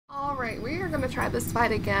Alright, we are gonna try this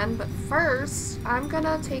fight again, but first, I'm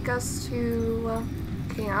gonna take us to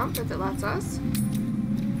camp, if it lets us.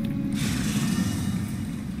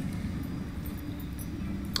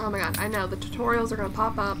 Oh my god, I know, the tutorials are gonna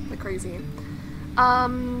pop up like crazy.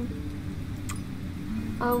 Oh,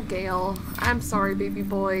 Gale. I'm sorry, baby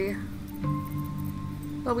boy.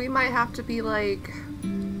 But we might have to be like,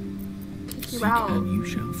 kick you out. And you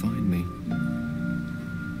shall find me.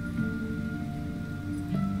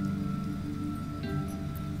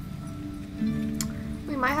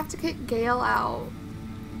 We might have to kick Gale out.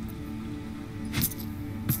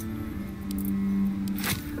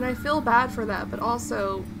 And I feel bad for that, but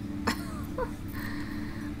also...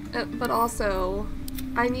 I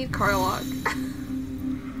need Warlock.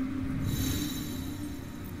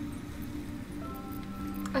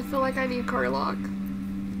 I feel like I need Warlock.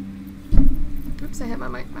 Oops, I hit my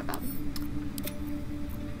mic, my bad.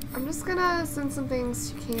 I'm just gonna send some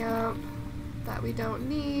things to camp that we don't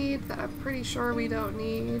need, that I'm pretty sure we don't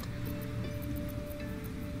need.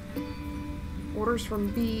 Orders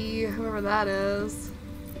from B, whoever that is.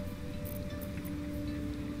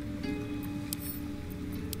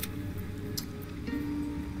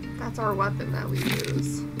 That's our weapon that we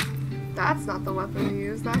use. That's not the weapon we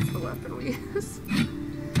use, that's the weapon we use.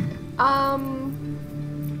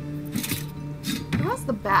 Who has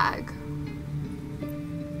the bag?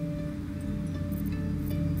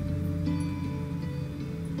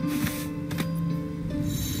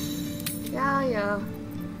 Yeah.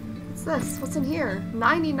 What's this? What's in here?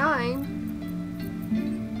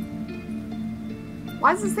 99?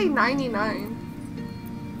 Why does it say 99?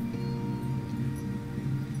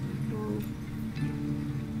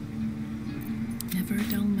 Never a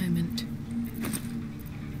dull moment.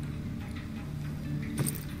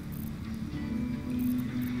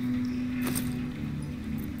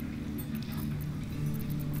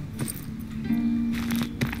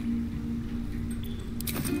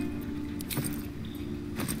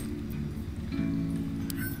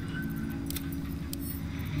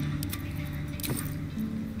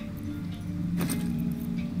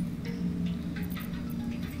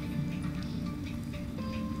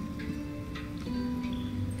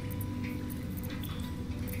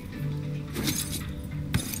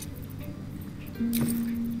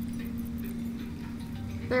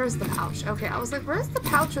 There's the pouch. Okay, I was like, where's the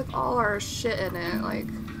pouch with all our shit in it? Like,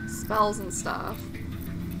 spells and stuff.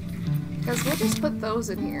 Because we'll just put those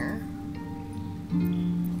in here.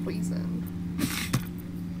 Poison.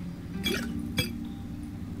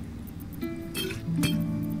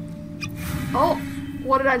 Oh!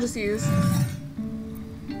 What did I just use?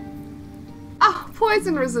 Ah!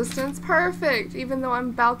 Poison resistance. Perfect! Even though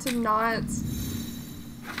I'm about to not...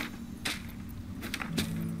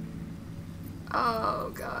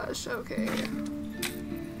 Oh gosh, okay.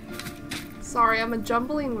 Sorry, I'm a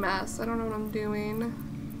jumbling mess. I don't know what I'm doing.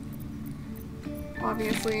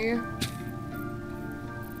 Obviously.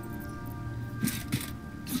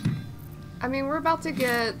 I mean, we're about to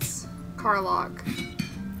get Warlock.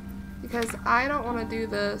 Because I don't want to do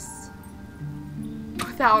this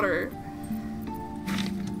without her.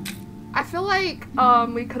 I feel like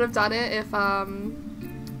we could have done it if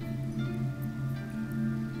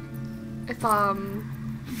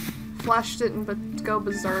Flesh didn't go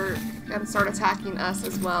berserk and start attacking us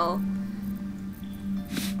as well.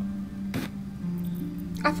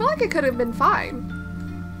 I feel like it could have been fine.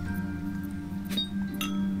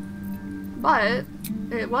 But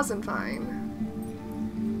it wasn't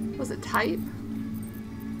fine. Was it type?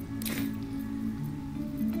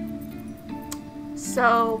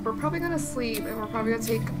 So we're probably gonna sleep and we're probably gonna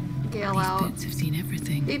take Gale out. I've seen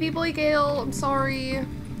everything. Baby boy Gale, I'm sorry.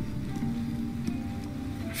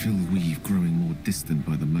 I feel the weave growing more distant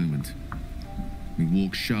by the moment. We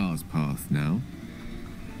walk Shah's path now.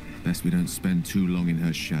 Best we don't spend too long in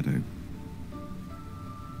her shadow.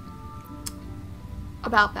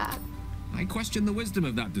 About that. I question the wisdom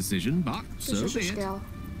of that decision, but so be it. Gale.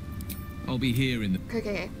 I'll be here in the...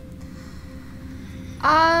 Okay.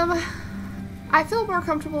 I feel more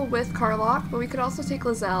comfortable with Warlock, but we could also take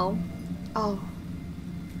Lizelle. Oh.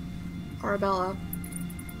 Arabella.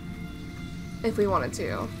 If we wanted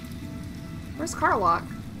to. Where's Warlock?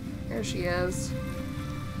 There she is.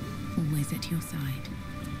 Always at your side.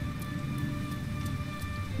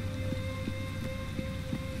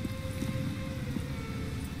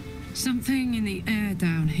 Something in the air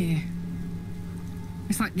down here.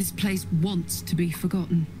 It's like this place wants to be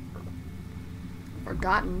forgotten.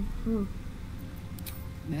 Forgotten? Hmm.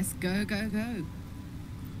 Let's go, go, go.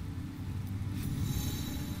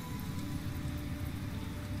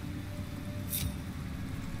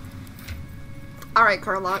 Alright,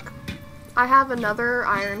 Warlock. I have another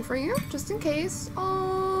iron for you, just in case.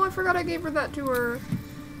 Oh, I forgot I gave her that to her.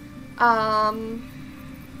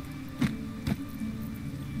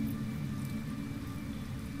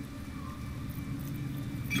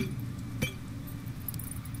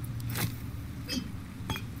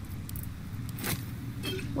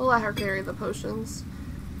 We'll let her carry the potions.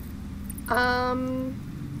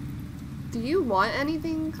 Do you want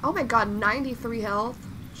anything? Oh my god, 93 health.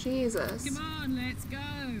 Jesus. Come on, let's go.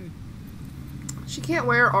 She can't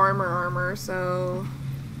wear armor, so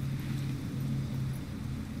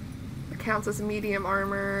it counts as medium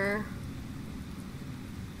armor.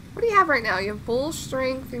 What do you have right now? You have bull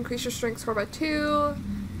strength, increase your strength score by 2.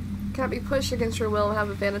 Cannot be pushed against your will and have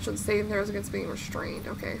advantage on saving throws against being restrained.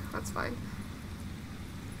 Okay, that's fine.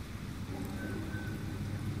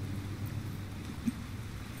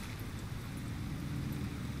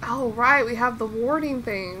 Oh, right, we have the warding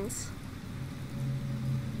things.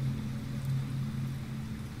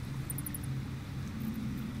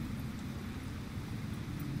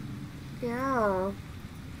 Yeah.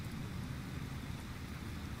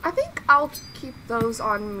 I think I'll keep those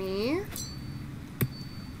on me.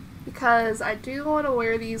 Because I do want to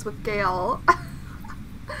wear these with Gale.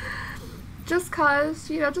 Just cause,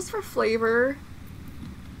 you know, just for flavor.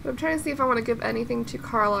 But I'm trying to see if I want to give anything to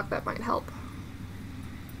Warlock that might help.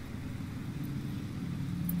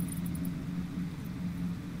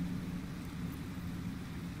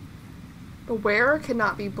 The wearer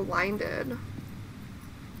cannot be blinded.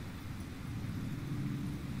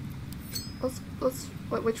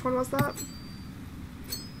 Which one was that?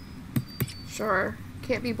 Sure.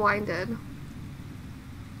 Can't be blinded.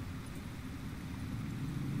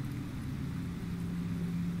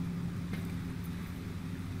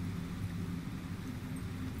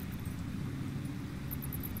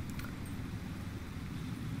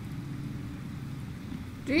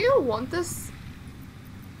 Do you want this?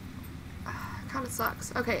 Kind of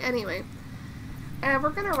sucks. Okay, anyway. And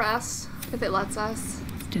we're gonna rest, if it lets us.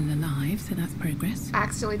 Still alive, so that's progress.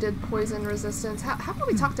 Accidentally did poison resistance. How about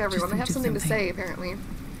we talk to everyone? They have something to say, apparently.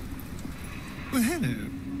 Well, hello.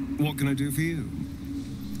 What can I do for you?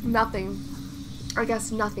 Nothing. I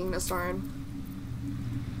guess nothing, Miss Lauren.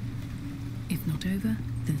 If not over,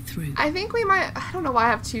 then through. I think we might... I don't know why I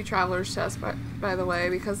have 2 traveler's chests, by the way,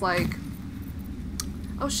 because, like...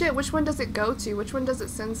 Oh shit, which one does it go to? Which one does it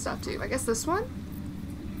send stuff to? I guess this one?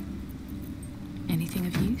 Anything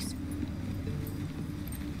of use?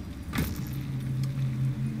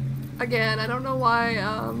 Again, I don't know why,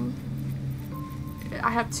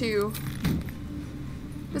 I have 2.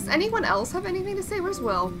 Does anyone else have anything to say? Where's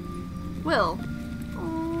Will? Will.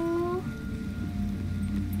 Aww.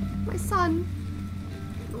 My son.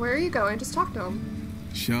 Where are you going? Just talk to him.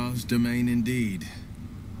 Shah's domain indeed.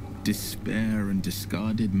 Despair and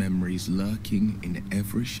discarded memories lurking in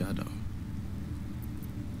every shadow.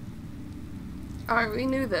 Alright, we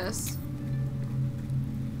knew this.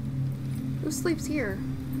 Who sleeps here?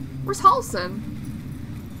 Where's Halson?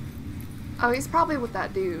 Oh, he's probably with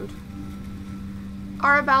that dude.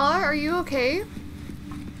 Arabella, are you okay?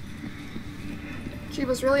 She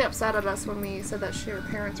was really upset at us when we said that her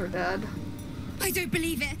parents are dead. I don't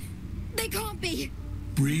believe it. They can't be.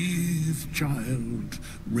 Breathe, child.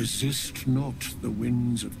 Resist not the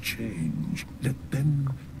winds of change. Let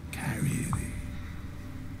them carry thee.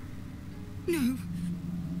 No.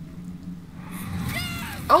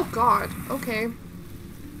 Oh God, okay.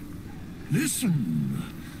 Listen.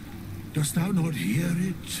 Dost thou not hear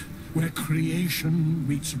it? Where creation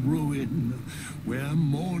meets ruin, where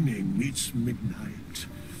morning meets midnight,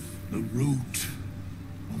 the root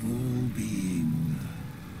of all being.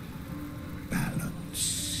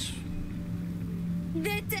 Balance.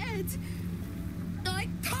 They're dead. I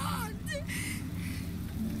can't.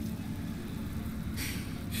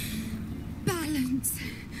 Balance.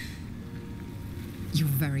 Your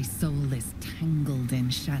very soul is tangled in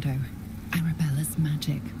shadow. Arabella's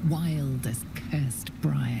magic, wild as cursed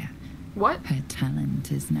briar. What? Her talent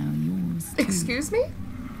is now yours, too. Excuse me?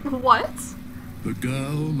 What? The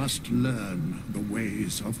girl must learn the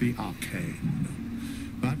ways of the arcane,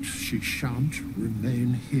 but she shan't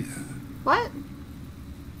remain here. What?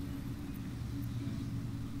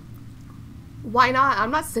 Why not?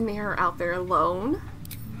 I'm not sending her out there alone.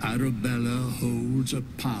 Arabella holds a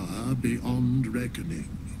power beyond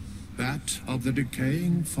reckoning, that of the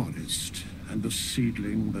decaying forest and the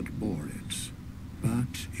seedling that bore it.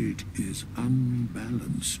 But it is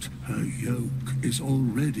unbalanced. Her yoke is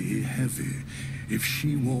already heavy. If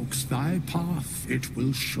she walks thy path, it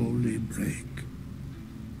will surely break.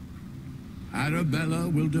 Arabella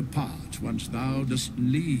will depart once thou dost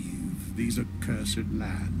leave these accursed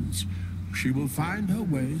lands. she will find her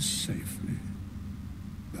ways safely.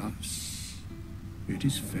 Thus, it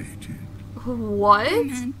is fated. What? Oh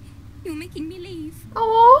man, you're making me leave.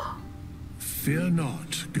 Oh. Fear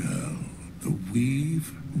not, girl. The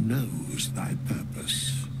weave knows thy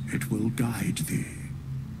purpose. It will guide thee,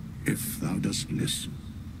 if thou dost listen.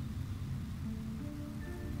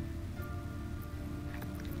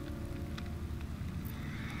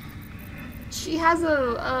 She has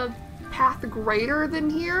a path greater than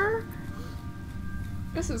here?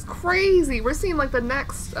 This is crazy. We're seeing like the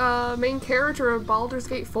next main character of Baldur's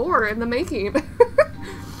Gate 4 in the making.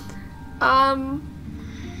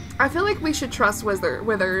 I feel like we should trust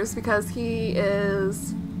Withers because he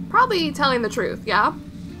is probably telling the truth, yeah?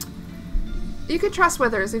 You could trust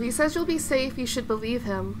Withers. If he says you'll be safe, you should believe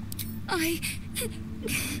him.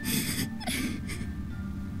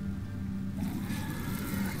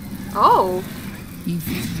 Oh. You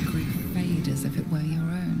feel the grief fade as if it were your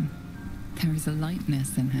own. There is a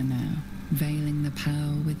lightness in her now, veiling the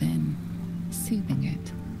power within, soothing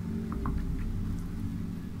it.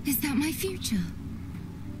 Is that my future?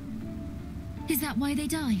 Is that why they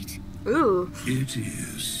died? Ooh. It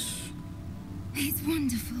is. It's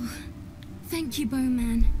wonderful. Thank you,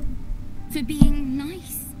 Bowman, for being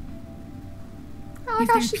nice. I like If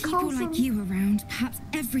how there are she people calls like him. you around, perhaps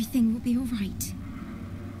everything will be alright.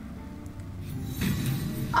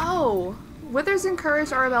 Oh. Withers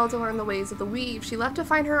encouraged Arabelle to learn the ways of the weave. She left to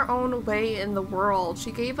find her own way in the world.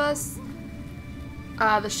 She gave us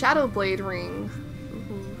the Shadow Blade ring.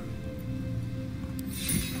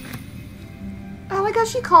 I like how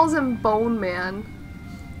she calls him Bone Man.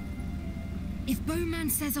 If Bowman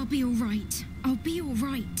says I'll be alright, I'll be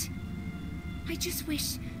alright. I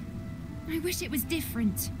wish it was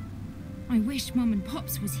different. I wish Mom and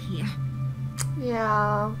Pops was here.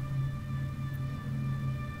 Yeah.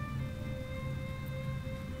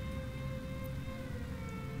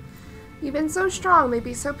 You've been so strong. They'd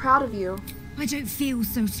be so proud of you. I don't feel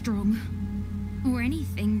so strong. Or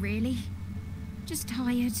anything, really. Just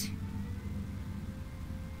tired.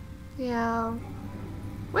 Yeah.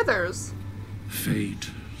 Withers.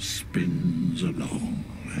 Fate spins along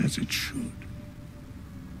as it should.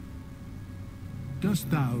 Dost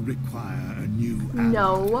thou require a new ally?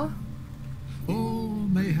 No. Or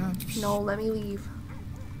mayhaps... No, let me leave.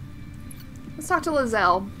 Let's talk to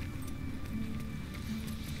Lizelle.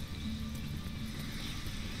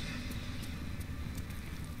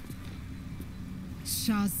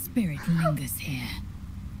 Shah's spirit lingers here.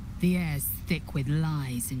 The air's thick with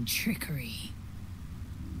lies and trickery.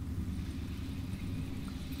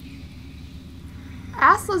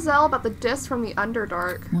 Ask Lizelle about the disc from the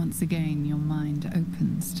Underdark. Once again, your mind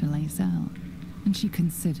opens to Lizelle, and she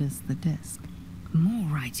considers the disc. More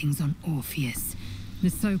writings on Orpheus, the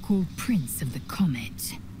so-called Prince of the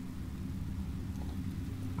Comet.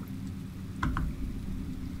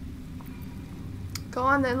 Go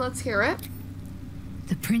on then, let's hear it.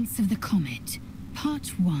 The Prince of the Comet, Part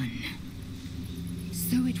 1.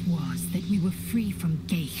 So it was that we were free from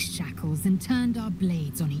Geich shackles and turned our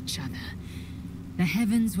blades on each other. The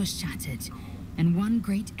heavens were shattered, and one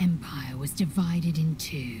great empire was divided in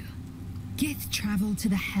two. Gith traveled to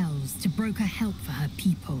the Hells to broker help for her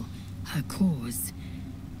people, her cause.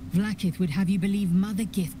 Vlaakith would have you believe Mother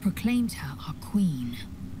Gith proclaimed her our queen.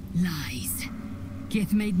 Lies.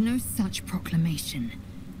 Gith made no such proclamation.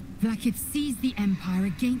 Vlaakith seized the empire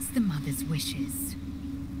against the Mother's wishes.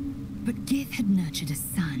 But Gith had nurtured a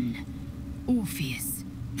son, Orpheus,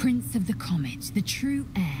 Prince of the Comet, the true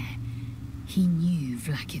heir. He knew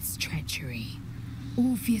Vlaakith's treachery.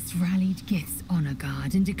 Orpheus rallied Gith's honor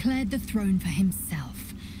guard and declared the throne for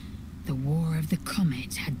himself. The War of the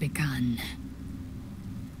Comet had begun.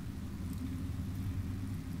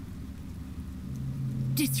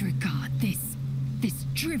 Disregard this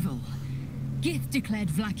drivel. Gith declared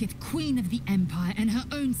Vlaakith queen of the Empire, and her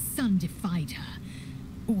own son defied her.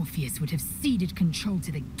 Orpheus would have ceded control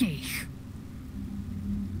to the Geich.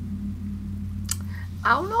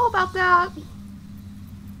 I don't know about that.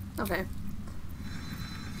 Okay.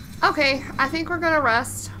 Okay, I think we're gonna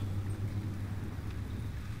rest.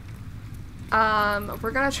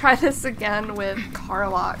 We're gonna try this again with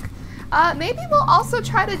Warlock. Maybe we'll also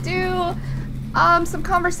try to do some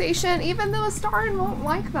conversation, even though Astarin won't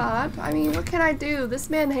like that. I mean, what can I do? This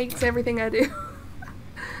man hates everything I do.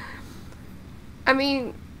 I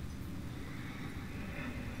mean...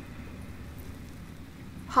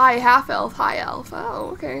 High half-elf, high elf.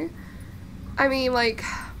 Oh, okay. I mean, like...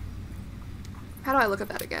 How do I look at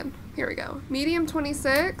that again? Here we go. Medium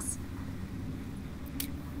 26.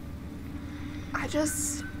 I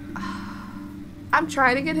just... I'm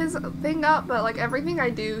trying to get his thing up, but like everything I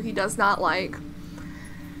do, he does not like.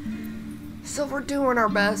 So we're doing our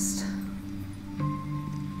best.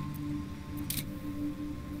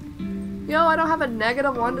 Yo, I don't have a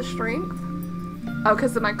 -1 to strength. Oh,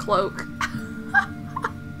 because of my cloak.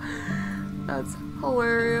 That's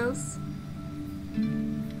hilarious.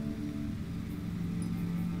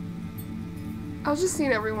 I was just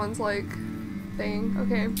seeing everyone's like thing.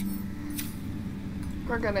 Okay.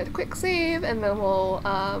 We're gonna quick save and then we'll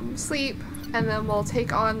sleep and then we'll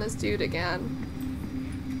take on this dude again.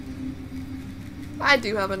 I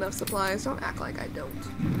do have enough supplies, don't act like I don't.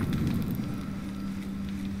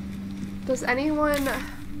 Does anyone...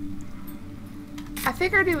 I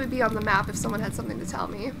figured it would be on the map if someone had something to tell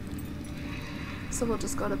me. So we'll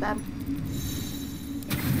just go to bed.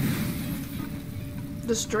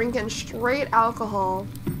 Just drinking straight alcohol.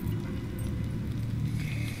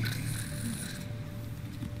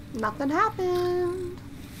 Nothing happened.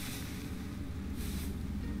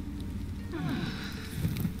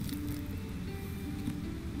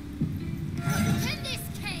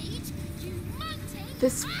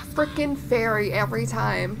 This frickin' fairy every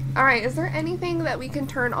time. Alright, is there anything that we can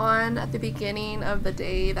turn on at the beginning of the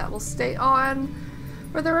day that will stay on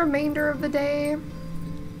for the remainder of the day?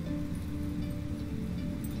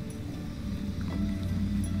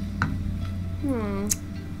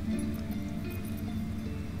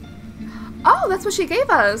 Oh, that's what she gave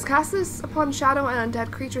us. Cast this upon shadow and undead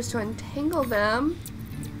creatures to entangle them.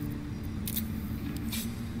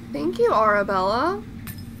 Thank you, Arabella.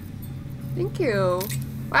 Thank you.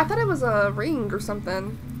 I thought it was a ring or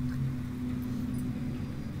something.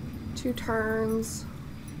 2 turns.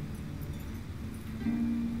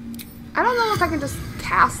 I don't know if I can just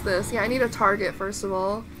cast this. Yeah, I need a target first of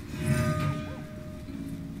all.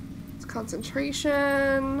 It's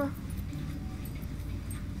concentration.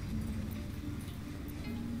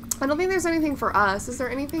 I don't think there's anything for us. Is there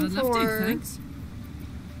anything I'd for... love to, thanks.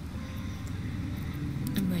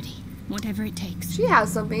 I'm ready. Whatever it takes. She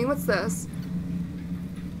has something. What's this?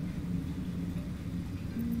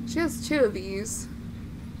 She has 2 of these.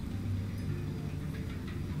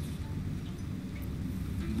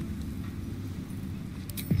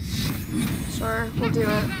 Sure, we'll do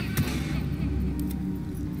it.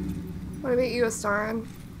 What about you, Astaran?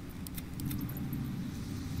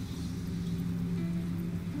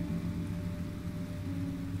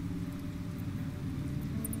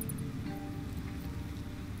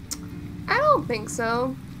 I don't think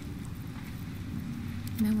so.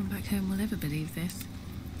 No one back home will ever believe this.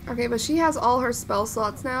 Okay, but she has all her spell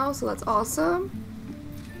slots now, so that's awesome.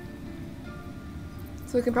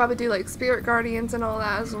 So we can probably do like Spirit Guardians and all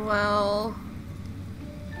that as well.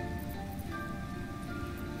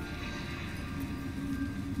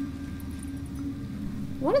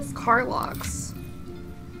 What is Carlock's?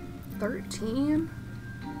 13?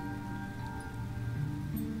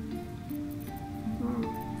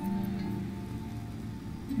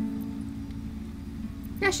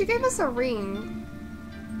 Yeah, she gave us a ring.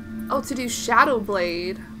 Oh, to do Shadow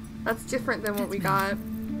Blade. That's different than what we got.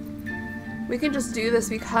 We can just do this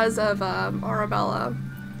because of Arabella.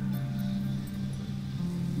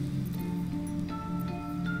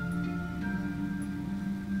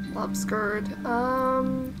 Lobscourd.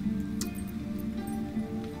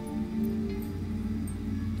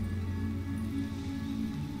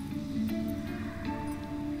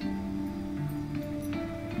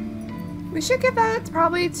 We should give that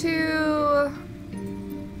probably to...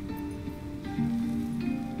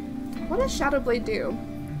 What does Shadow Blade do?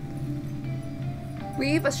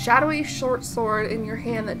 Weave a shadowy short sword in your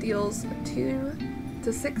hand that deals 2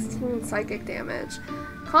 to 16 psychic damage.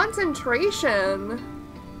 Concentration!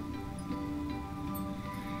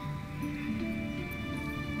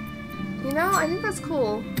 You know, I think that's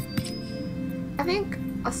cool. I think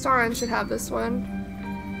Astaran should have this one.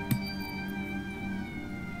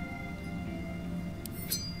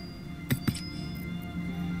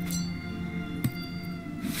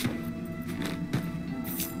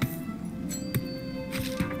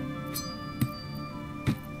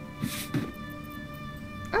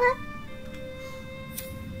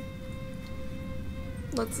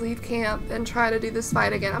 Let's leave camp and try to do this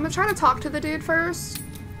fight again. I'm gonna try to talk to the dude first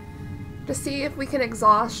to see if we can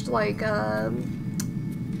exhaust like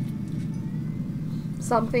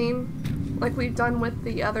something like we've done with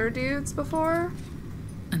the other dudes before.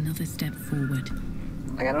 Another step forward.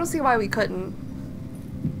 Like, I don't see why we couldn't.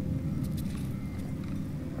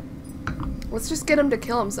 Let's just get him to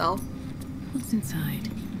kill himself. What's inside?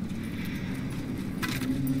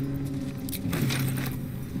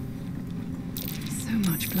 So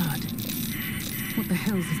much blood. What the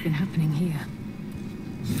hell has been happening here?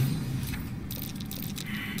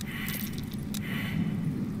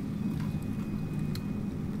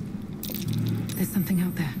 There's something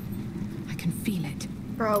out there. I can feel it.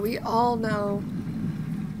 Bro, we all know.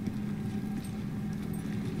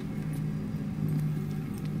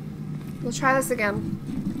 We'll try this again.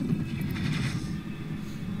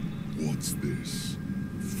 What's this?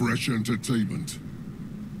 Fresh entertainment?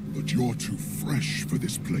 But you're too fresh for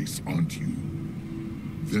this place, aren't you?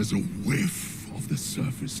 There's a whiff of the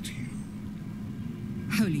surface to you.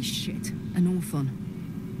 Holy shit, an Orthon.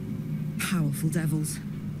 Powerful devils.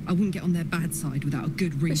 I wouldn't get on their bad side without a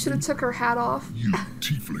good I should reason. have took her hat off. You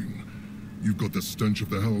Tiefling. You've got the stench of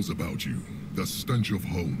the hells about you. The stench of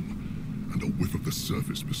home. And a whiff of the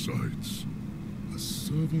surface besides. A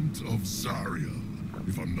servant of Zariel,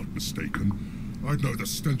 if I'm not mistaken. I'd know the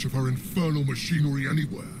stench of her infernal machinery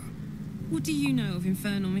anywhere. What do you know of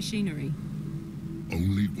infernal machinery?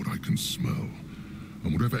 Only what I can smell.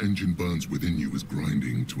 And whatever engine burns within you is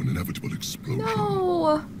grinding to an inevitable explosion.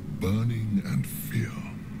 No! Burning and fear.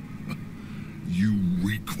 You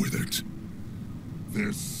reek with it.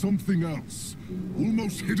 There's something else,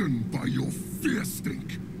 almost hidden by your fear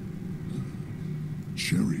stink.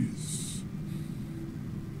 Cherries.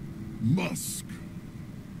 Musk.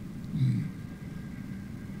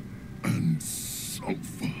 And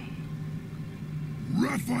sulfur.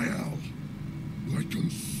 Raphael. I can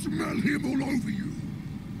smell him all over you.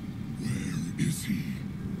 Where is he?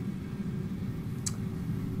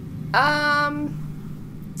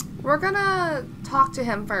 We're gonna talk to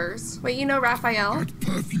him first. Wait, you know Raphael? That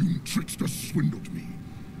perfume trickster swindled me.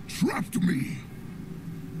 Trapped me.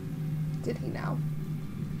 Did he know?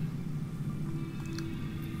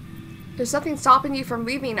 There's nothing stopping you from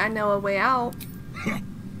leaving. I know a way out. Ha!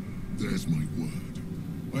 There's my word.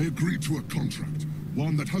 I agreed to a contract.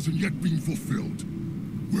 One that hasn't yet been fulfilled.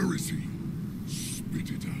 Where is he?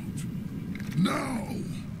 Spit it out. Now!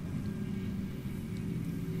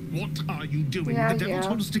 What are you doing? Yeah, the devil yeah.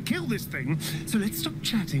 told us to kill this thing, so let's stop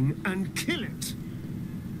chatting and kill it.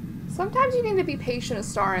 Sometimes you need to be patient,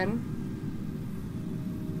 Starin.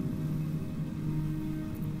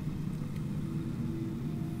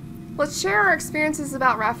 Let's share our experiences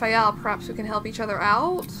about Raphael. Perhaps we can help each other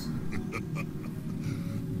out.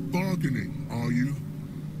 Bargaining, are you?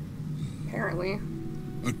 Apparently.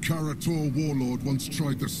 A Karator warlord once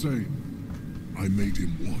tried the same. I made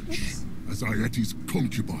him watch as I ate his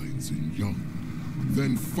concubines in young,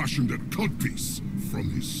 then fashioned a codpiece from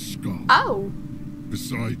his skull. Oh!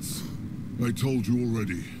 Besides, I told you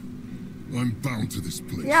already, I'm bound to this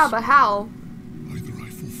place. Yeah, but how? Either I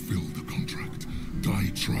fulfill the contract,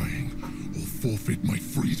 die trying, or forfeit my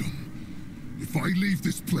freedom. If I leave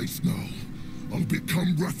this place now, I'll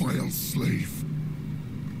become Raphael's slave.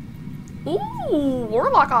 Ooh,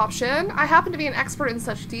 Warlock option. I happen to be an expert in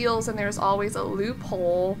such deals, and there's always a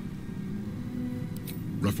loophole.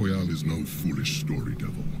 Raphael is no foolish story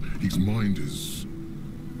devil. His mind is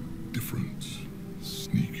different,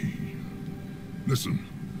 sneaky. Listen.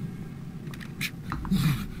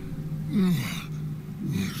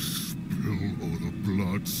 Spill all the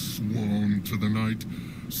blood sworn to the night.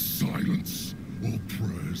 Silence all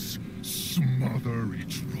prayers. Smother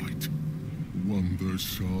each right. Wander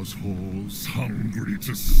Shah's halls, hungry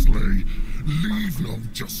to slay. Leave no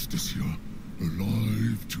justice here,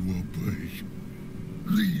 alive to obey.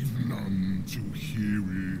 Leave none to hear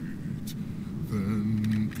it,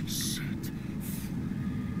 then be set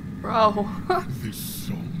free. Bro. This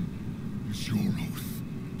song is your oath.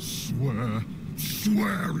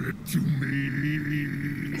 Swear it to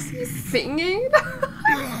me. Is he singing?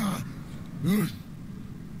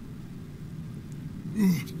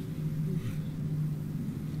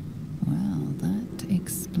 Well, that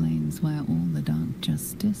explains where all the Dark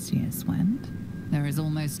Justiciars went. There is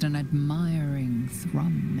almost an admiring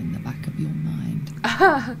thrum in the back of your mind.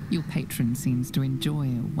 Your patron seems to enjoy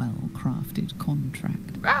a well-crafted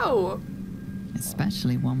contract. Oh!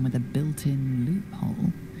 Especially one with a built-in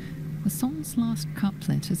loophole. The song's last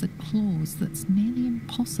couplet has a clause that's nearly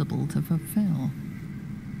impossible to fulfill.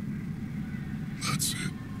 That's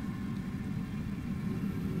it.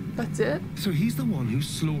 That's it? So he's the one who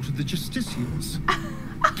slaughtered the Justiciars.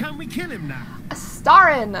 Can we kill him now?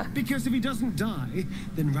 Starin! Because if he doesn't die,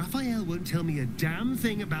 then Raphael won't tell me a damn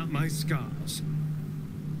thing about my scars.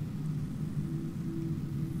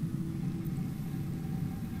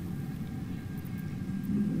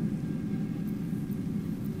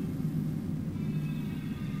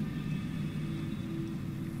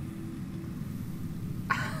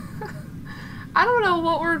 I don't know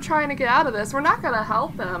what we're trying to get out of this. We're not gonna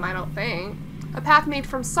help them, I don't think. A path made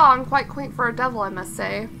from song, quite quaint for a devil, I must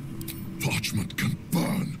say. Parchment can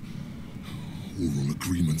burn. Oral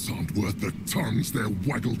agreements aren't worth the tongues they're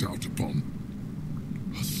waggled out upon.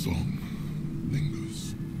 A song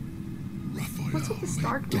lingers. What's with this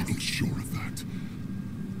Raphael made darkness? double sure of that.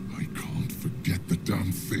 I can't forget the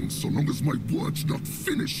damn thing so long as my word's not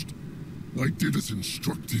finished. I did as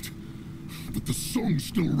instructed, but the song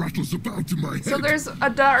still rattles about in my head. So there's a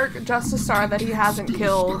dark Justice Star that he hasn't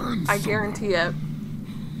killed. I guarantee it.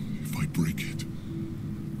 If I break it,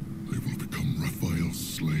 I will become Raphael's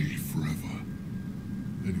slave forever.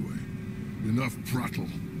 Anyway, enough prattle.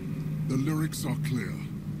 The lyrics are clear.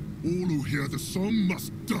 All who hear the song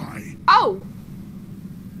must die. Oh!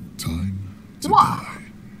 Time to Whoa. die.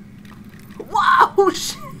 Wow!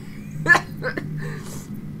 Shit!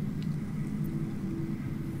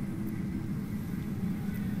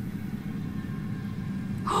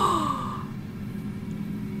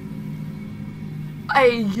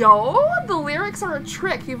 Hey, yo! The lyrics are a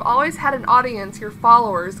trick. You've always had an audience, your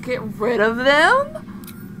followers. Get rid of them?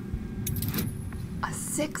 A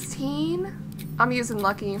 16? I'm using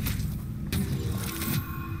Lucky.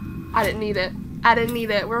 I didn't need it. I didn't need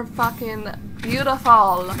it. We're fucking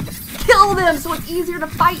beautiful. Kill them so it's easier to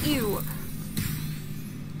fight you.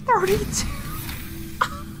 32.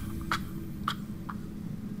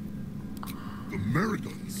 The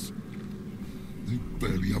Merigons. They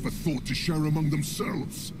barely have a thought to share among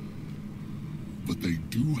themselves. But they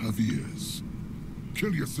do have ears.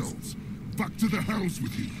 Kill yourselves. Back to the hells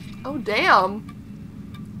with you. Oh, damn.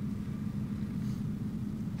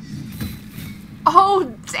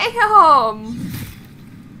 Oh, damn.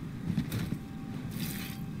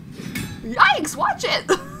 Yikes, watch it.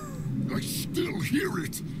 I still hear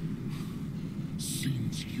it.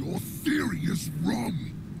 Seems your theory is wrong.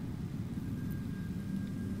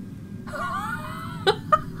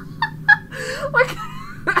 Like,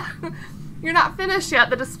 you're not finished yet.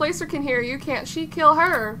 The Displacer can hear you. Can't she kill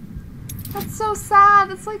her? That's so sad.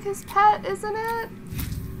 It's like his pet, isn't it?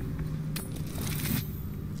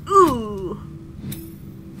 Ooh.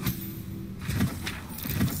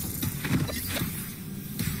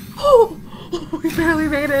 Oh, we barely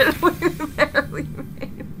made it. We barely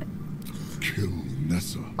made it. Kill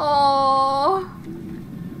Nessa. Oh,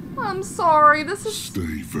 I'm sorry. This is.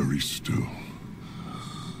 Stay very still.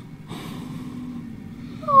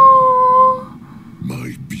 Oh,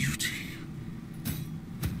 My beauty.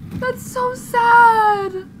 that's so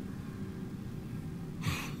sad.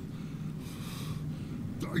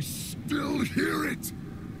 I still hear it.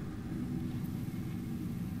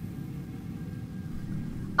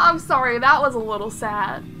 I'm sorry. That was a little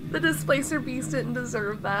sad. The Displacer Beast didn't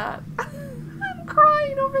deserve that. I'm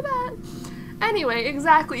crying over that. Anyway,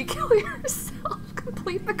 exactly. Kill yourself.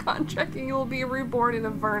 Complete the contract and you will be reborn in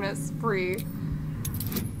Avernus free.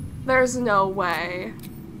 There's no way.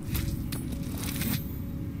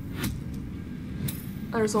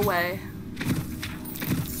 There's a way.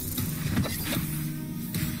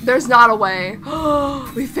 There's not a way.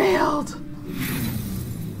 We failed.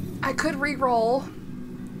 I could re-roll,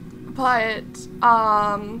 but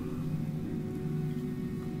oh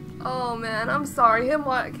man, I'm sorry. Him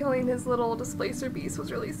killing his little Displacer Beast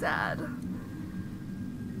was really sad.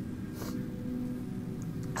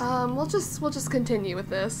 We'll just continue with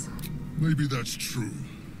this. Maybe that's true.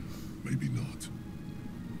 Maybe not.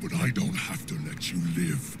 But I don't have to let you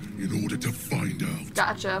live in order to find out.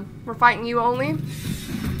 Gotcha. We're fighting you only.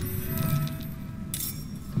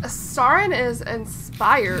 Starin is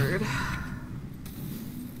inspired.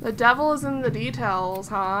 The devil is in the details,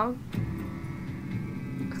 huh?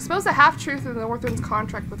 Expose a half-truth in the Northern's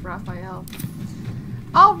contract with Raphael.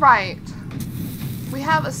 Alright. We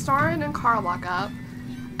have a Starin and Warlock up.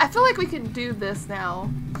 I feel like we can do this now.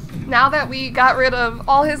 Now that we got rid of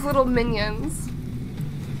all his little minions.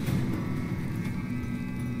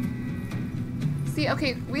 See,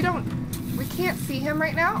 okay, we can't see him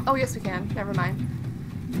right now. Oh, yes we can. Never mind.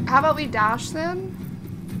 How about we dash then?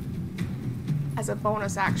 As a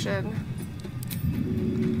bonus action.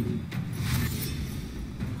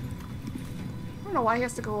 I don't know why he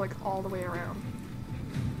has to go like all the way around.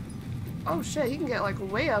 Oh shit, he can get like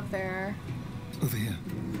way up there. Over here.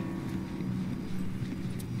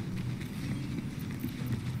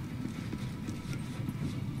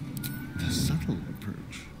 A subtle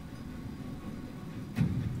approach.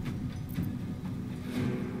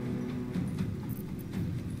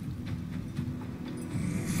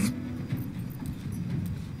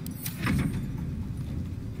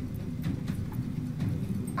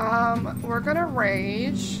 We're gonna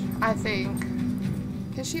rage, I think.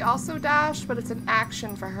 Can she also dash? But it's an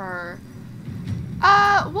action for her.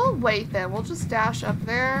 We'll wait then. We'll just dash up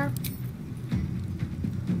there.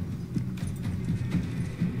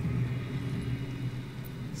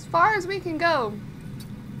 As far as we can go.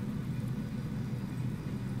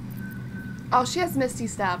 Oh, she has Misty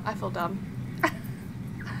Step. I feel dumb.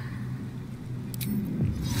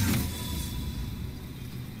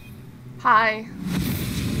 Hi.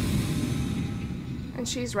 And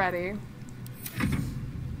she's ready.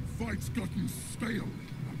 Fight's gotten stale.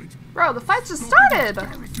 Bro, the fight just started!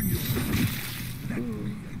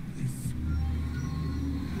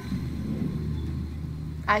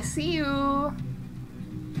 I see you.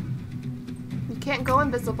 You can't go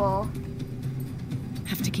invisible.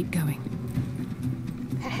 Have to keep going.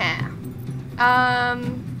 Haha.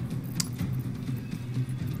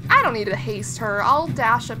 I don't need to haste her. I'll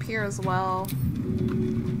dash up here as well.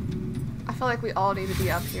 I feel like we all need to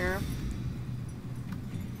be up here.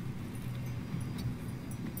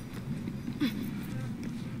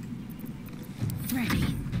 Ready.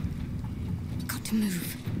 Got to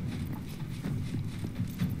move.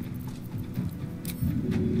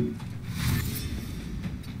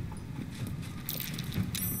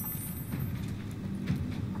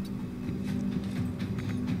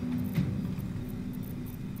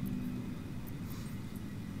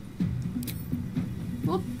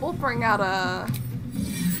 We'll bring out a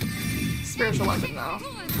spiritual weapon though.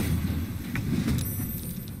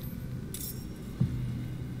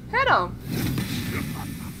 Hit him!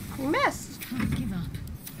 You missed! Can't give up.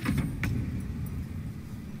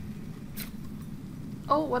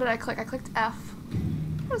 Oh, what did I click? I clicked F.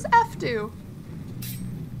 What does F do?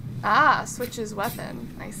 Ah, switches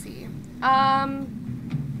weapon. I see.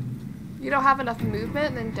 You don't have enough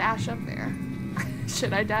movement, then dash up there.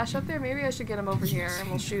 Should I dash up there? Maybe I should get him over here and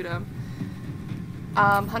we'll shoot him.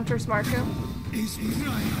 Hunter's mark him.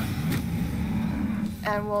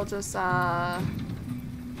 And we'll just, do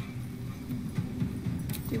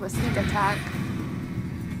a sneak attack.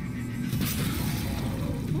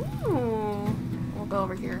 Ooh. We'll go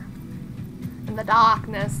over here. In the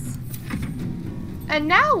darkness. And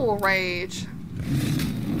now we'll rage.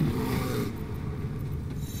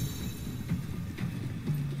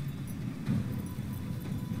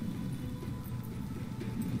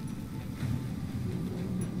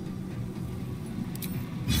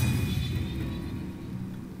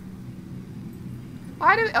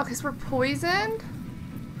 Why do we, okay, so we're poisoned?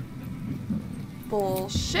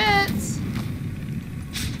 Bullshit.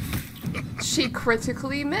 She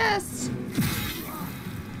critically missed.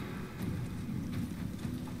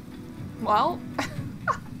 Well.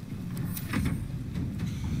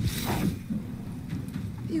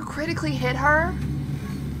 You critically hit her?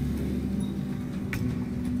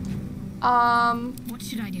 What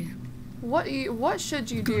should I do? What should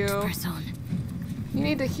you do? Press on. You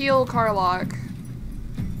need to heal Warlock.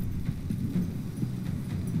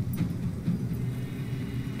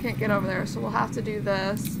 Can't get over there, so we'll have to do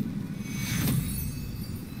this.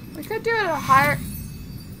 We could do it at a higher...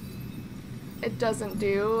 It doesn't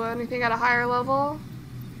do anything at a higher level.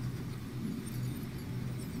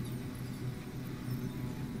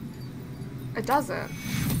 It doesn't.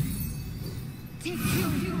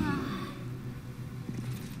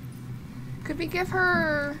 Could we give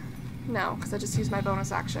her... No, because I just used my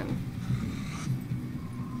bonus action.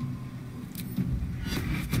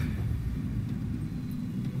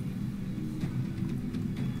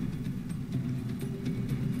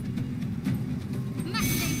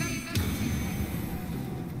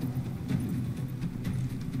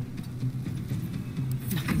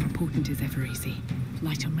 Nothing important is ever easy.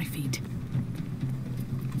 Light on my feet.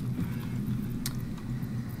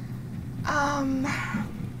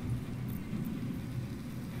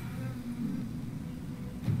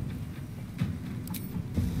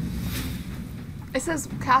 It says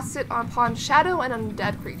cast it upon shadow and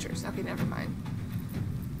undead creatures. Okay, never mind.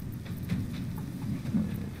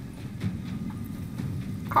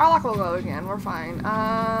 Warlock will go again. We're fine.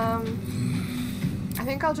 I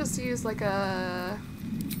think I'll just use like a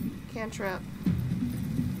cantrip.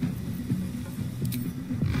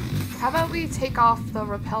 How about we take off the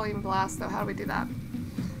repelling blast though? How do we do that?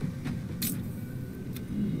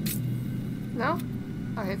 No?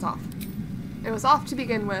 Okay, it's off. It was off to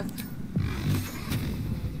begin with.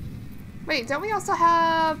 Wait, don't we also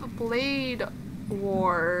have Blade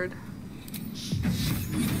Ward?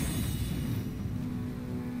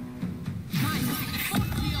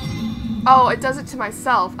 Oh, it does it to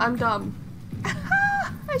myself. I'm dumb.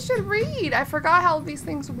 I should read. I forgot how these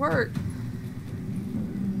things work.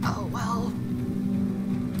 Oh, well.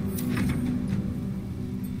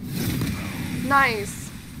 Nice.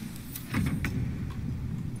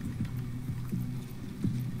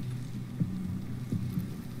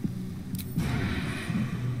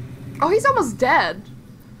 Oh, he's almost dead.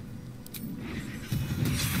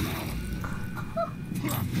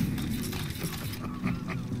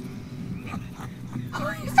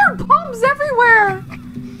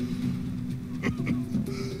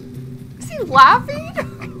 laughing?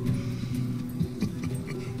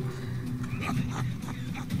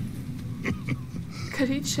 Could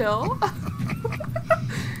he chill? Now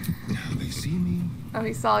they see me. Oh,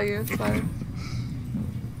 he saw you. It's fine.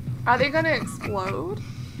 Are they gonna explode?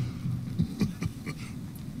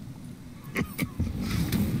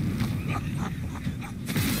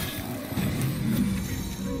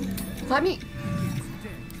 Let me.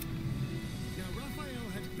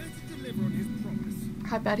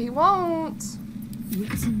 I bet he won't.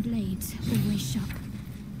 Whips and blades, always sharp.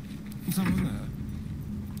 Someone there?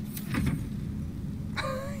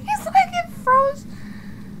 He's like, it froze.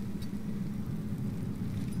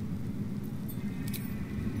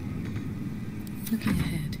 Looking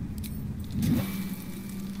ahead.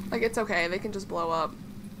 Like, it's okay. They can just blow up.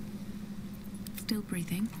 Still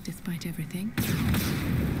breathing, despite everything.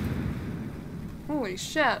 Holy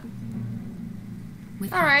shit.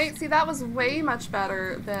 With Alright, see, that was way much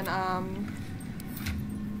better than,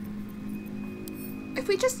 if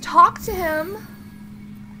we just talk to him,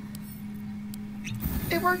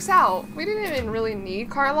 it works out. We didn't even really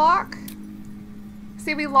need Warlock.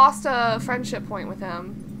 See, we lost a friendship point with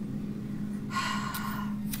him.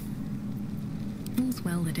 all's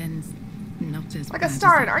well that ends not as Like bad a as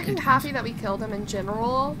start. it Aren't you could happy have. that we killed him in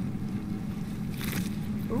general?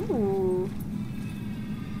 Ooh.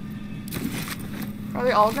 Are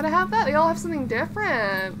they all gonna have that? They all have something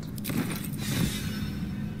different.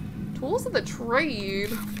 Tools of the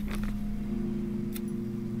trade.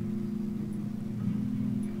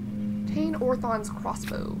 Obtain Orthon's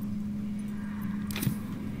crossbow.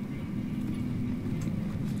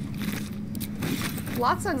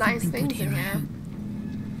 Lots of nice Something things good in here, I here. hope.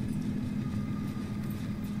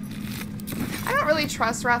 I don't really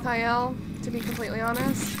trust Raphael, to be completely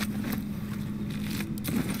honest.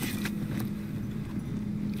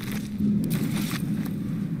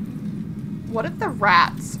 What if the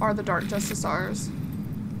rats are the Dark Justiciars?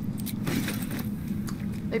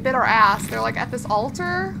 They bit our ass. They're like at this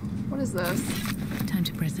altar? What is this? Time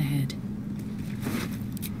to press ahead.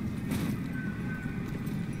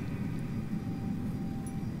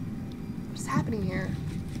 What's happening here?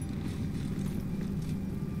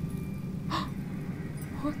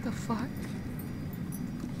 What the fuck?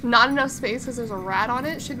 Not enough space because there's a rat on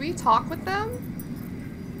it? Should we talk with them?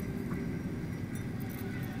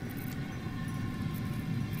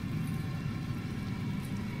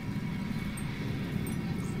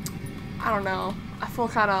 I don't know. I feel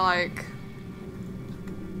kind of like...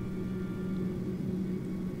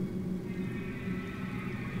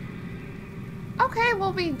 Okay,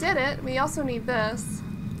 well we did it. We also need this.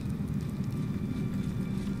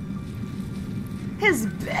 His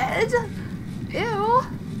bed? Ew.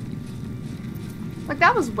 Like,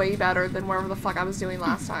 that was way better than whatever the fuck I was doing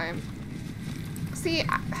last time. See,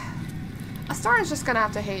 Astar is just gonna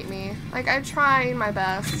have to hate me. Like, I'm trying my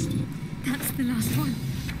best. That's the last one.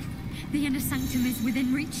 The inner sanctum is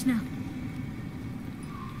within reach now.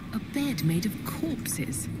 A bed made of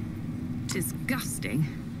corpses. Disgusting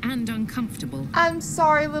and uncomfortable. I'm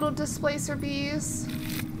sorry, little displacer bees.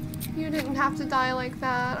 You didn't have to die like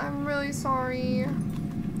that. I'm really sorry.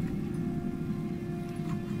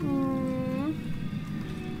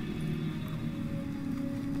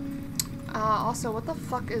 Also, what the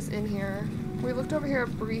fuck is in here? We looked over here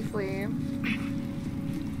briefly.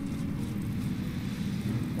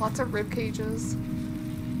 Lots of rib cages.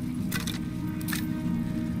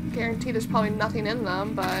 Guarantee there's probably nothing in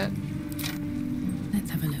them, but... Let's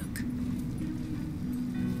have a look.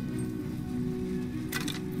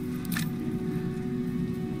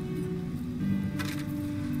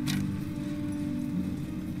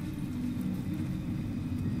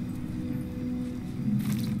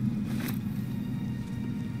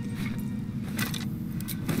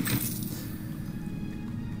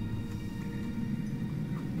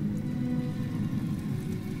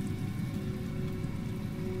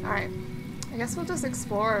 Alright. I guess we'll just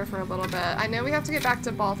explore for a little bit. I know we have to get back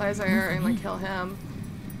to Balthazar and like kill him.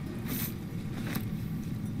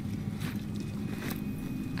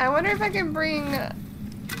 I wonder if I can bring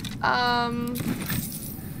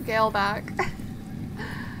Gale back.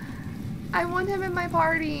 I want him in my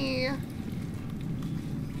party.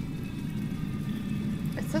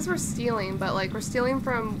 It says we're stealing, but like we're stealing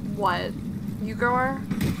from what? Yurgir?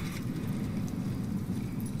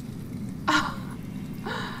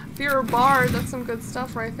 If you're a bard, that's some good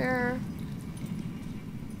stuff right there.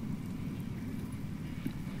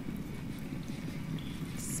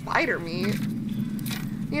 Spider meat.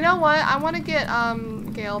 You know what? I want to get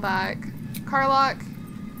Gale back. Warlock,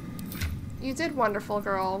 you did wonderful,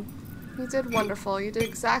 girl. You did wonderful. You did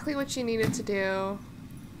exactly what you needed to do.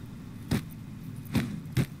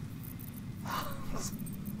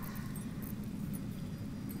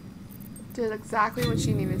 Did exactly what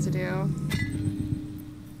she needed to do.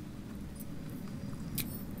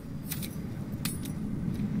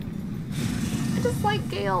 I just like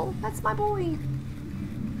Gale. That's my boy.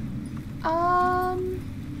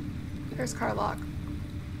 Here's Carlock.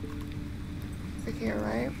 Over here,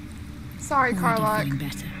 right? Sorry, Carlock.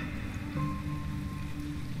 Better.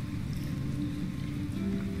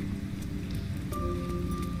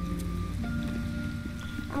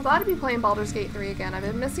 I'm glad to be playing Baldur's Gate 3 again. I've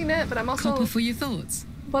been missing it, but I'm also for your thoughts.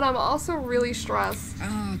 But I'm also really stressed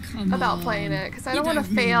about playing it because I don't want to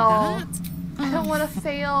fail. I don't want to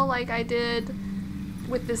fail like I did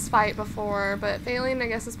with this fight before, but failing I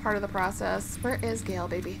guess is part of the process. Where is Gale,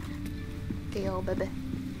 baby? Gale, baby.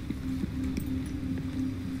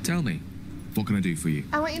 Tell me, what can I do for you?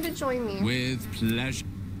 I want you to join me. With pleasure.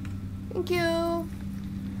 Thank you.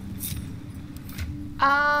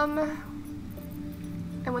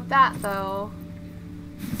 And with that though,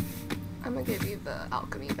 I'm gonna give you the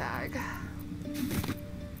alchemy bag.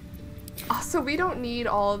 Also, we don't need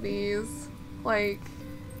all of these. Like,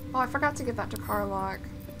 oh, I forgot to give that to Carlock.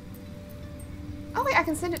 Oh wait, I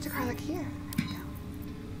can send it to Carlock here. There we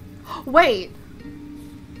go. Wait!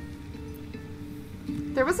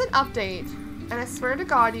 There was an update, and I swear to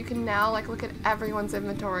God, you can now like look at everyone's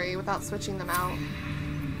inventory without switching them out.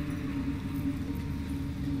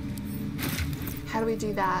 How do we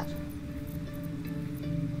do that?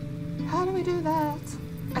 How do we do that?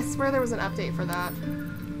 I swear there was an update for that.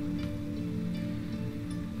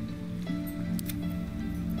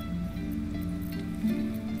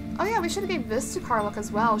 Oh yeah, we should have gave this to Carlock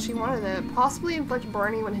as well. She wanted it. Possibly inflict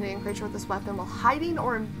burning when hitting a creature with this weapon while hiding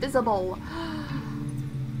or invisible.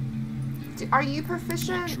 Are you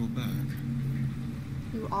proficient?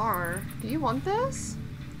 You are. Do you want this?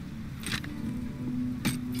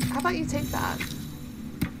 How about you take that?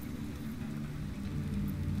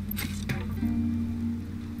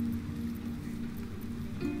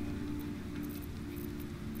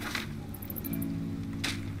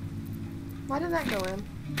 Why did that go in?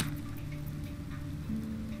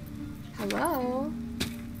 Hello?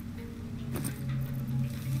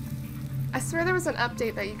 I swear there was an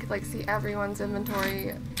update that you could like see everyone's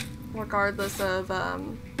inventory regardless of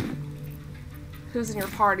who's in your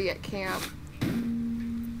party at camp.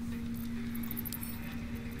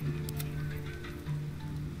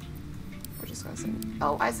 We're just gonna send.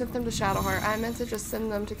 Oh, I sent them to Shadowheart. I meant to just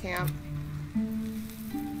send them to camp.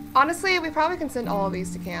 Honestly, we probably can send all of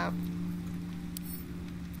these to camp.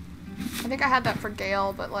 I think I had that for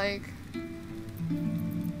Gale, but like...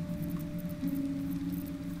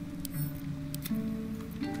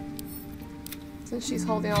 since she's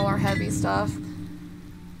holding all our heavy stuff.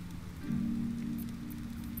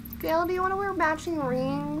 Gale, do you want to wear matching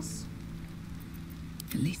rings?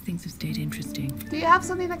 At least things have stayed interesting. Do you have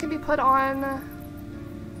something that can be put on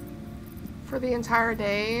for the entire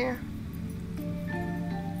day?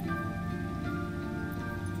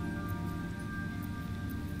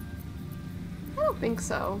 I don't think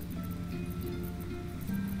so.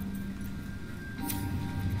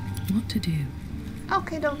 What to do?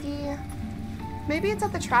 Okay, dokie. Maybe it's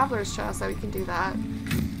at the Traveler's Chest that we can do that.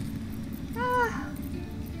 Ah.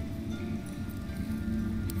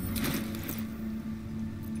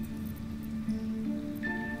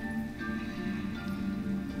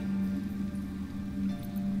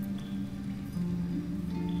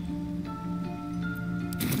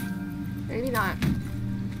 Maybe not.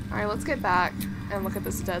 Alright, let's get back and look at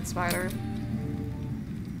this dead spider.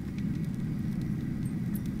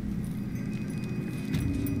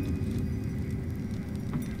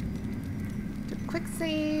 Do a quick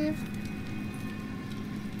save.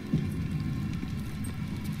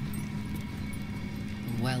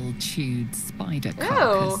 Well-chewed spider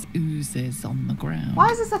carcass oozes on the ground. Why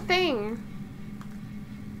is this a thing?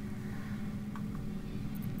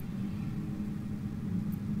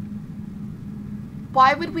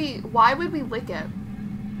 Why would we lick it?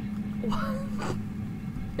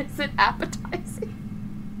 Is it appetizing?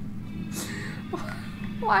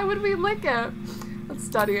 Why would we lick it? Let's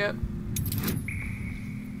study it.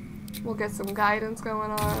 We'll get some guidance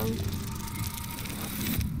going on.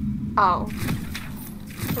 Oh.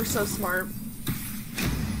 We're so smart.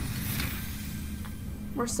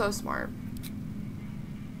 We're so smart.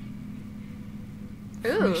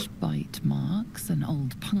 Ooh. Fresh bite marks, an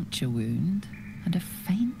old puncture wound, and a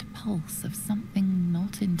faint pulse of something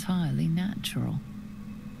not entirely natural.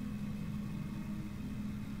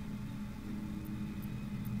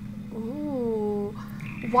 Ooh.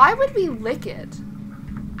 Why would we lick it?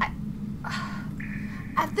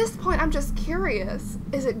 At this point, I'm just curious.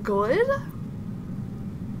 Is it good?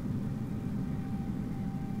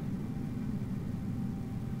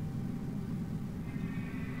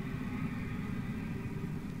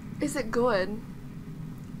 Is it good?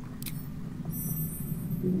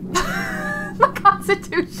 My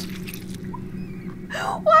constitution.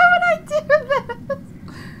 Why would I do this?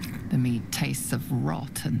 The meat tastes of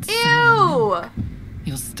rot and Ew! sour milk.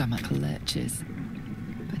 Your stomach lurches,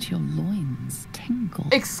 but your loins tingle.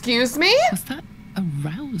 Excuse me? Was that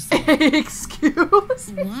arousal?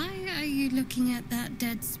 Excuse me? Why are you looking at that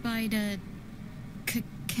dead spider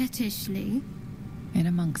coquettishly? In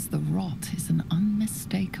amongst the rot is an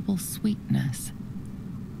unmistakable sweetness.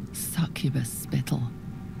 Succubus spittle.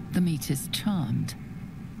 The meat is charmed.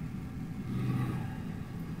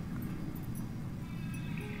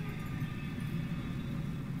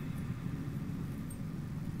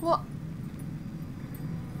 What?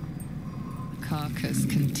 The carcass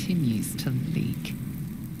continues to leak.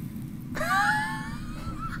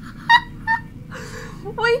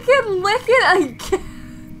 We can lick it again.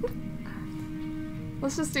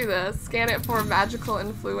 Let's just do this. Scan it for magical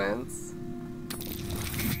influence.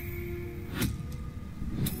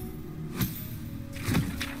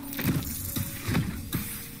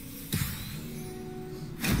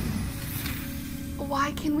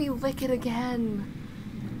 Why can we lick it again?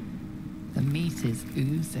 The meat is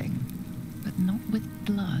oozing, but not with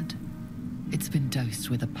blood. It's been dosed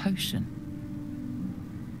with a potion.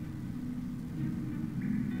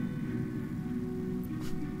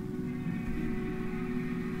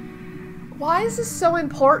 Why is this so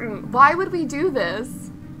important? Why would we do this?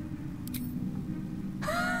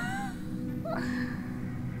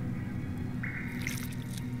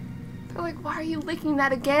 They're like, why are you licking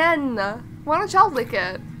that again? Why don't y'all lick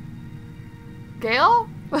it? Gale?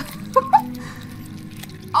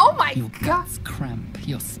 Oh my Your god! guts cramp,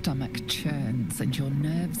 your stomach churns, and your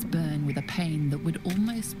nerves burn with a pain that would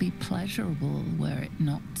almost be pleasurable were it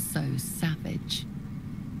not so savage.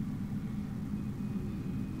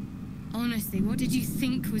 Honestly, what did you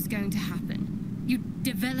think was going to happen? You'd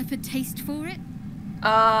develop a taste for it?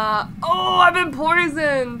 Oh, I've been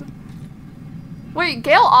poisoned! Wait,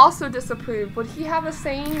 Gale also disapproved. Would he have a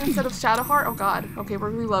saying instead of Shadowheart? Oh god. Okay, we're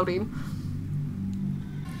reloading.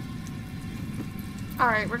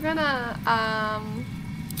 Alright, we're gonna,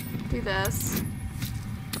 do this.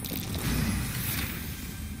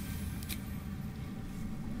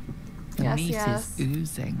 The Yes, meat yes. is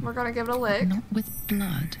oozing. We're gonna give it a lick. Not with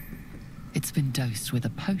blood. It's been dosed with a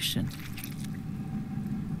potion.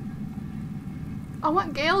 I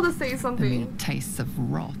want Gale to say The something. meat tastes of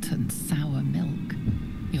rot and sour milk.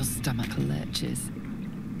 Your stomach lurches,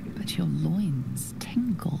 but your loins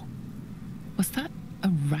tingle. Was that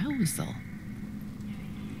arousal?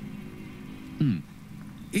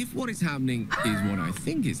 If what is happening is what I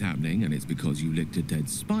think is happening, and it's because you licked a dead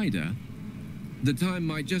spider, the time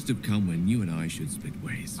might just have come when you and I should split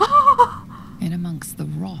ways. In amongst the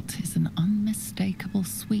rot is an unmistakable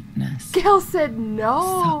sweetness. Gale said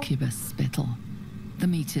no. Succubus spittle. The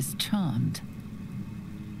meat is charmed.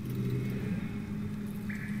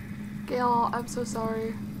 Gale, I'm so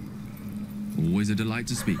sorry. Always a delight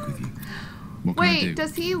to speak with you. What can I do? Wait,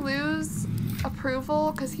 does he lose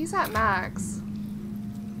approval? Because he's at max.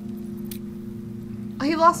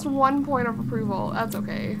 He lost 1 point of approval. That's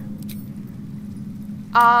okay.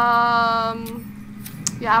 Yeah,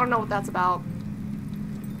 I don't know what that's about.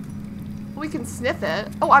 We can sniff it.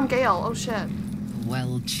 Oh, I'm Gale. Oh, shit.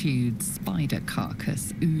 Well-chewed spider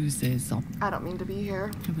carcass oozes on. I don't mean to be here.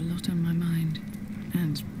 I have a lot on my mind.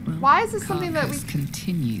 And, well, Why is this something that we... Carcass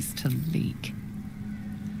continues to leak.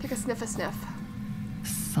 Take a sniff,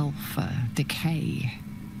 Sulfur, decay,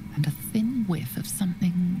 and a thin whiff of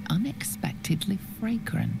something unexpectedly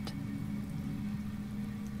fragrant.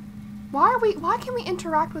 Why can we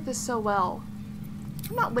interact with this so well?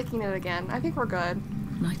 I'm not licking it again. I think we're good.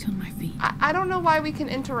 light on my feet. I don't know why we can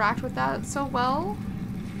interact with that so well.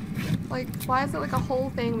 Like, why is it like a whole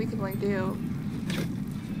thing we can like do?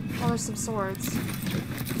 Oh, there's some swords.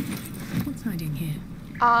 What's hiding here?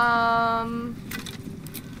 Let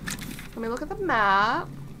me look at the map.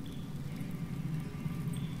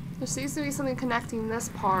 There seems to be something connecting this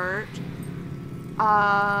part.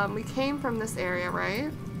 We came from this area,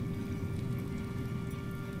 right?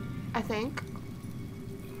 I think.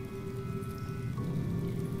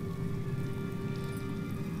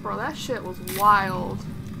 Bro, that shit was wild.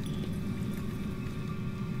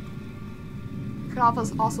 Could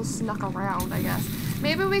also snuck around, I guess.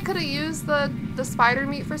 Maybe we could have used the spider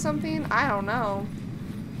meat for something? I don't know.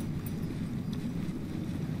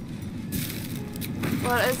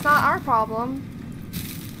 But it's not our problem.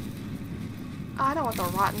 I don't want the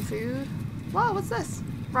rotten food. Whoa, what's this?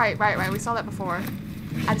 Right. We saw that before.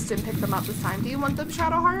 I just didn't pick them up this time. Do you want them,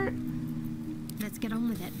 Shadowheart? Let's get on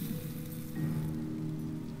with it.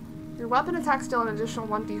 Your weapon attacks deal an additional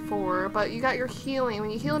 1d4, but you got your healing. When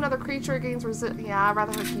you heal another creature, it gains resist. Yeah, I'd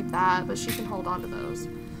rather her keep that, but she can hold on to those.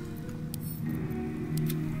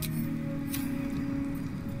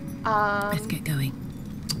 Let's get going.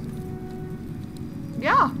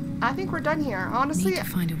 Yeah, I think we're done here. Honestly, need to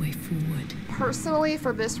find a way forward. Personally,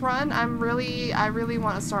 for this run, I really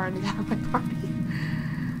want to start together my party.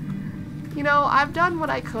 You know, I've done what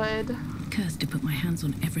I could. Cursed to put my hands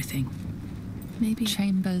on everything. Maybe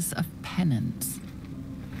Chambers of Penance.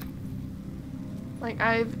 Like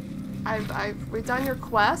we've done your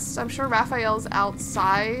quest. I'm sure Raphael's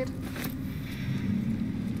outside.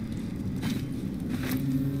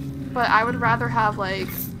 But I would rather have like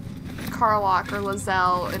Karlach or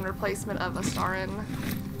Lizelle in replacement of Astarin.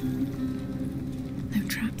 No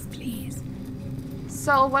traps, please.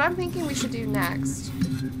 So what I'm thinking we should do next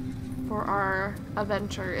for our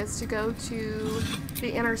adventure is to go to the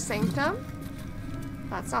Inner Sanctum.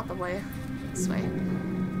 That's not the way. This way.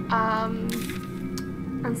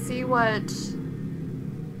 And see what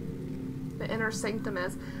the Inner Sanctum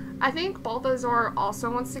is. I think Balthazar also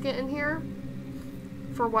wants to get in here.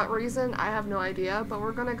 For what reason, I have no idea, but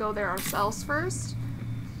we're gonna go there ourselves first.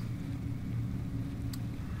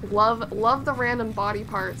 Love the random body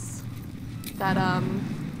parts that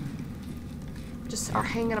just are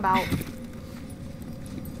hanging about.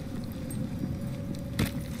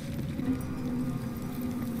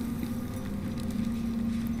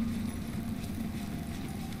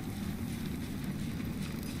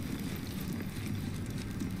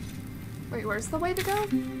 Wait, where's the way to go?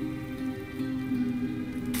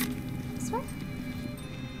 This way?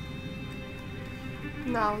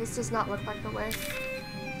 No, this does not look like the way.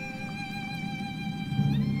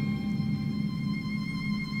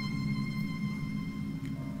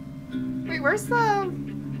 Wait, where's the...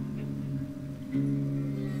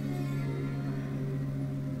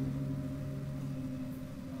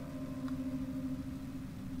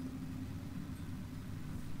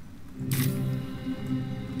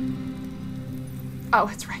 Oh,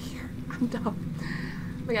 it's right here. I'm dumb.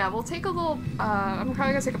 But yeah, we'll take a little, I'm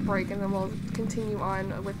probably gonna take a break and then we'll continue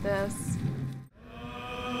on with this.